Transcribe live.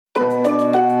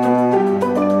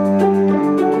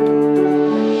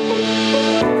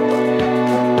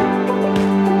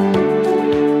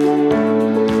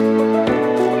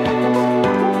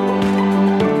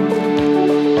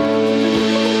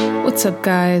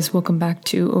guys, welcome back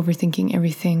to Overthinking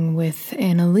Everything with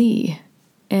Anna Lee.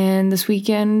 And this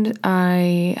weekend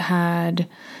I had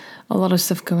a lot of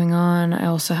stuff going on. I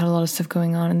also had a lot of stuff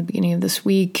going on in the beginning of this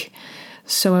week,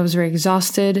 so I was very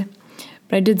exhausted.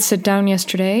 But I did sit down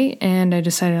yesterday and I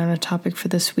decided on a topic for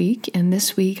this week. And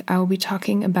this week I will be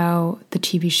talking about the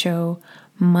TV show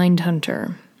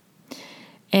Mindhunter.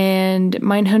 And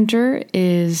Mindhunter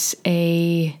is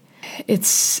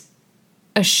it's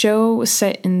a show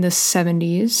set in the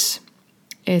 70s.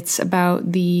 It's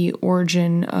about the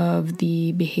origin of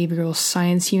the behavioral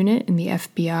science unit in the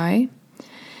FBI.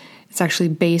 It's actually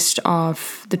based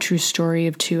off the true story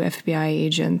of two FBI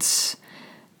agents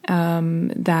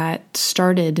that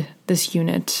started this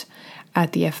unit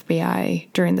at the FBI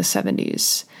during the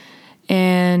 70s.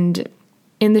 And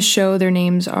in the show, their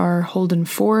names are Holden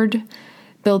Ford,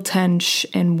 Bill Tench,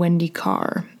 and Wendy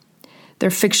Carr. They're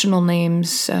fictional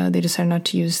names. They decided not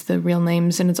to use the real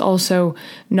names, and it's also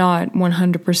not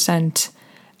 100%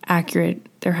 accurate.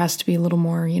 There has to be a little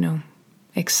more,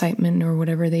 excitement or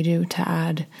whatever they do to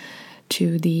add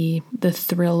to the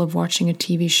thrill of watching a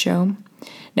TV show.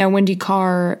 Now, Wendy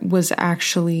Carr was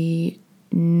actually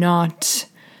not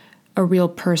a real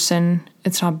person.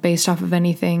 It's not based off of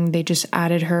anything. They just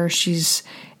added her. She's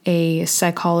a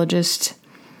psychologist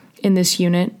in this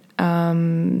unit.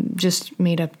 Just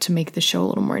made up to make the show a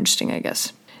little more interesting, I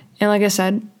guess. And like I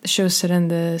said, the show's set in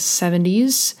the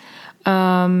 70s.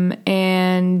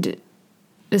 And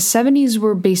the 70s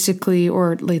were basically,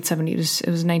 or late 70s, it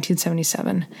was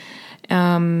 1977.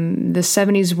 The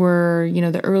 70s were,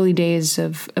 the early days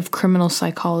of criminal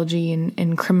psychology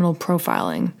and criminal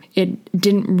profiling. It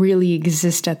didn't really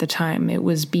exist at the time. It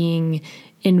was being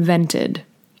invented.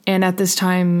 And at this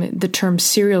time, the term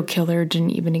serial killer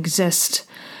didn't even exist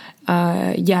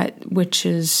yet, which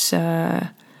is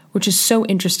so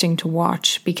interesting to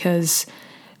watch because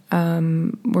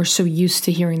we're so used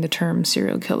to hearing the term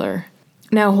serial killer.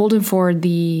 Now, Holden Ford,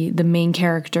 the main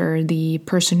character, the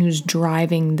person who's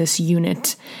driving this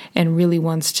unit and really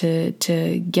wants to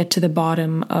get to the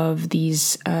bottom of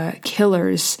these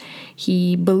killers,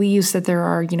 he believes that there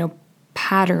are,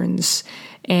 patterns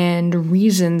and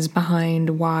reasons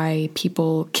behind why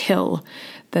people kill,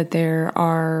 that there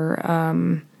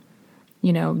are,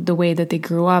 the way that they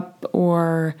grew up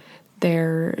or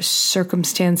their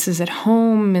circumstances at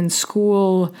home and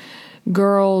school,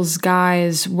 girls,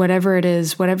 guys, whatever it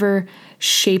is, whatever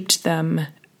shaped them,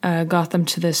 got them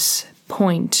to this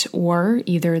point, or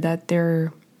either that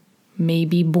they're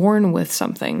maybe born with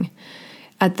something.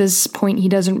 At this point, he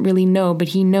doesn't really know, but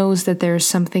he knows that there's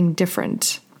something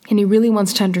different. And he really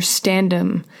wants to understand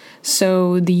him.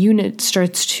 So the unit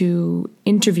starts to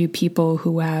interview people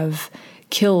who have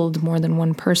killed more than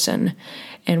one person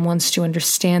and wants to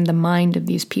understand the mind of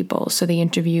these people. So they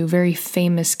interview very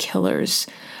famous killers.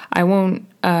 I won't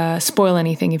spoil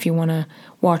anything if you want to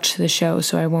watch the show,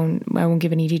 so I won't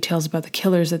give any details about the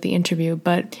killers that they interview,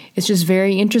 but it's just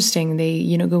very interesting. They,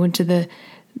 go into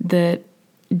the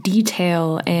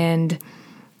detail, and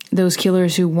those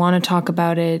killers who want to talk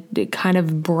about it, they kind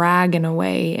of brag in a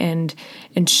way and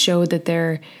show that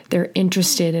they're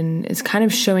interested, and it's kind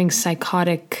of showing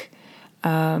psychotic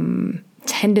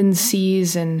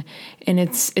tendencies, and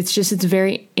it's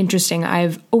very interesting.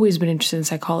 I've always been interested in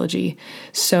psychology,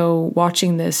 so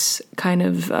watching this kind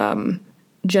of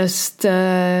just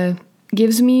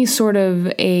gives me sort of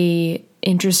a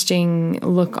interesting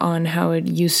look on how it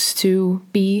used to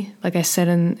be. Like I said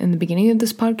in the beginning of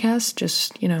this podcast,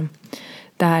 just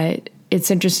that it's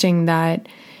interesting that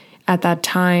at that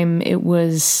time it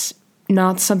was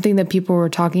not something that people were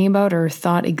talking about or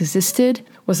thought existed.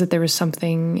 Was that there was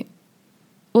something,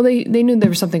 well, they knew there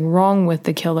was something wrong with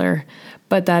the killer,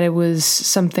 but that it was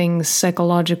something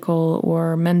psychological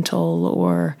or mental,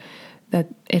 or that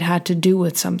it had to do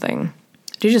with something.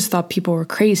 They just thought people were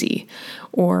crazy,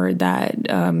 or that,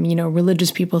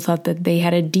 religious people thought that they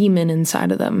had a demon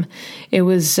inside of them. It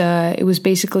was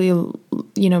basically,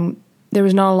 there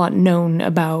was not a lot known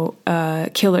about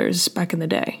killers back in the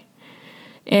day.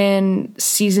 And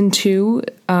season 2,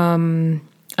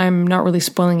 I'm not really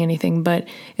spoiling anything, but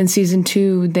in season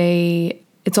 2,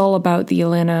 it's all about the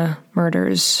Atlanta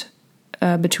murders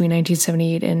between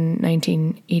 1978 and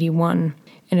 1981,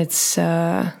 and it's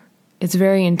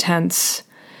very intense,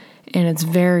 and it's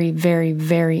very, very,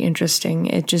 very interesting.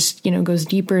 It just goes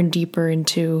deeper and deeper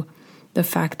into the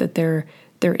fact that there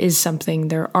is something.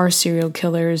 There are serial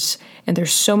killers, and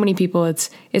there's so many people. It's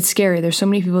scary. There's so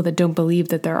many people that don't believe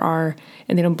that there are,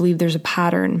 and they don't believe there's a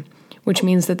pattern, which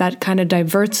means that kind of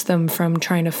diverts them from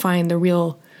trying to find the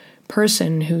real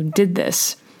person who did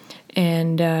this.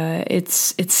 And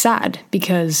it's sad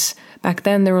because back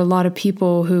then there were a lot of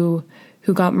people who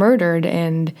got murdered,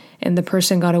 and the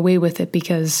person got away with it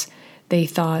because they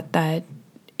thought that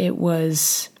it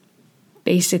was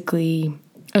basically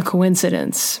a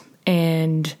coincidence.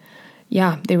 And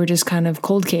yeah, they were just kind of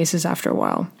cold cases after a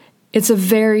while. It's a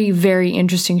very, very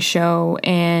interesting show,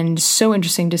 and so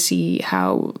interesting to see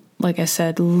how, like I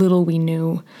said, little we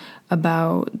knew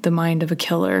about the mind of a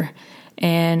killer.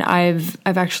 And I've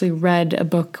actually read a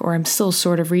book, or I'm still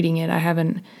sort of reading it. I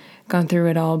haven't gone through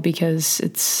it all because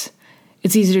it's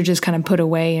easy to just kind of put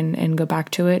away and go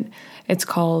back to it. It's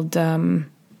called The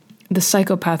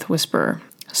Psychopath Whisperer.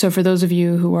 So for those of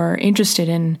you who are interested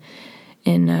in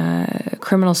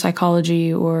criminal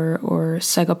psychology or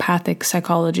psychopathic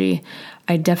psychology,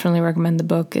 I definitely recommend the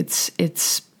book.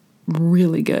 It's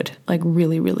really good, like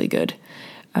really, really good.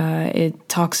 It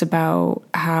talks about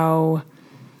how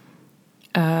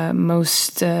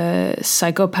most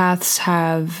psychopaths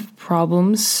have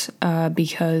problems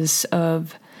because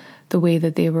of the way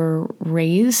that they were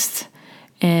raised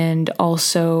and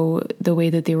also the way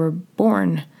that they were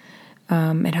born.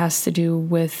 It has to do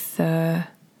with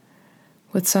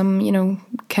some,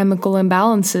 chemical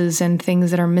imbalances and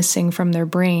things that are missing from their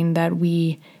brain that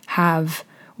we have,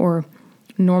 or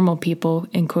normal people,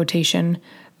 in quotation,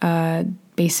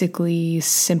 basically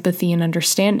sympathy and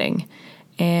understanding.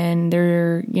 And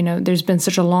there's been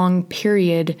such a long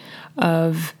period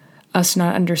of us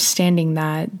not understanding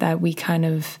that we kind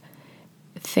of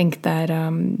think that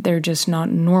they're just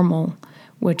not normal,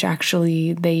 which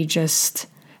actually they just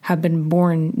have been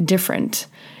born different.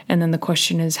 And then the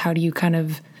question is, how do you kind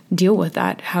of deal with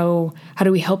that? How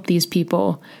do we help these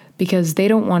people? Because they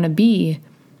don't want to be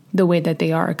the way that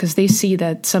they are, because they see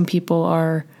that some people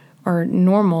are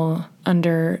normal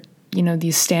under,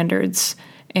 these standards.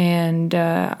 And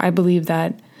I believe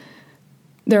that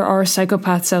there are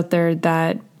psychopaths out there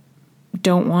that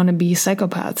don't want to be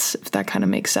psychopaths, if that kind of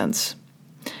makes sense.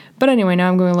 But anyway, now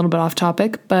I'm going a little bit off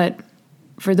topic, but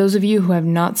for those of you who have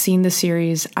not seen the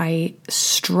series, I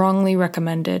strongly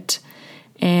recommend it.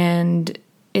 And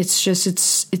it's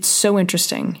so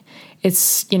interesting.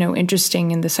 It's, interesting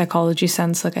in the psychology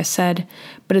sense, like I said,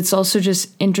 but it's also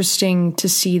just interesting to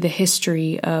see the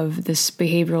history of this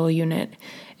behavioral unit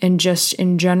and just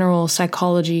in general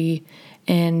psychology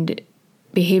and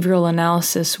behavioral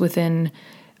analysis within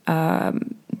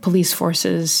police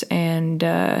forces and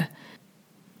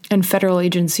federal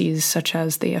agencies such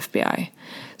as the FBI.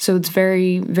 So it's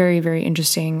very, very, very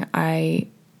interesting. I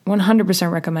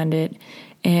 100% recommend it.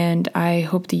 And I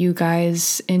hope that you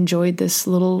guys enjoyed this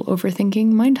little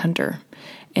Overthinking Mindhunter.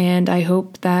 And I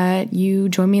hope that you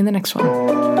join me in the next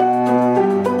one.